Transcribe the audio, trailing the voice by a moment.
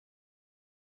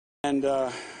And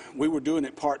we were doing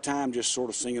it part-time, just sort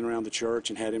of singing around the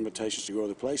church, and had invitations to go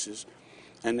other places.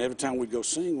 And every time we'd go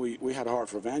sing, we had a heart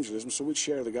for evangelism, so we'd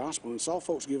share the gospel and saw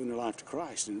folks giving their life to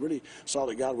Christ, and really saw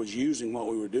that God was using what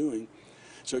we were doing.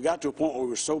 So it got to a point where we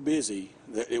were so busy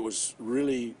that it was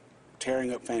really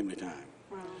tearing up family time.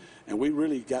 Wow. And we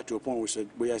really got to a point where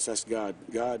we asked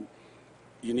God,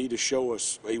 you need to show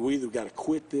us, we either got to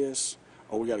quit this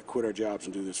or we got to quit our jobs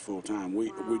and do this full time.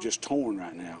 We're just torn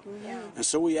right now. Yeah. And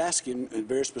so we asked him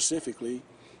very specifically,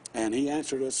 and he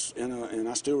answered us, and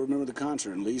I still remember the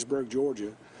concert in Leesburg,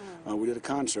 Georgia. We did a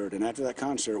concert, and after that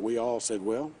concert, we all said,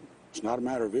 well, it's not a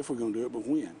matter of if we're going to do it, but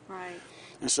when. Right.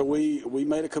 And so we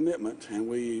made a commitment, and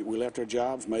we left our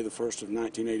jobs May the 1st of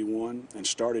 1981 and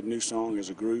started Newsong as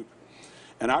a group.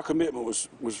 And our commitment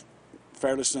was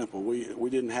fairly simple. We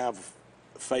didn't have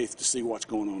faith to see what's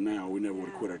going on now. We never would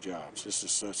have quit our jobs. This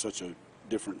is such a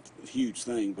different, huge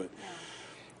thing.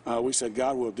 But we said,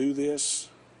 God, we'll do this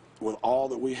with all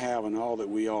that we have and all that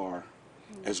we are,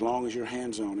 as long as your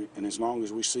hand's on it, and as long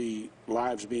as we see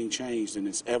lives being changed and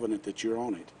it's evident that you're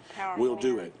on it. Powerful. We'll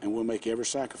do it, and we'll make every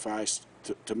sacrifice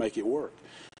to make it work.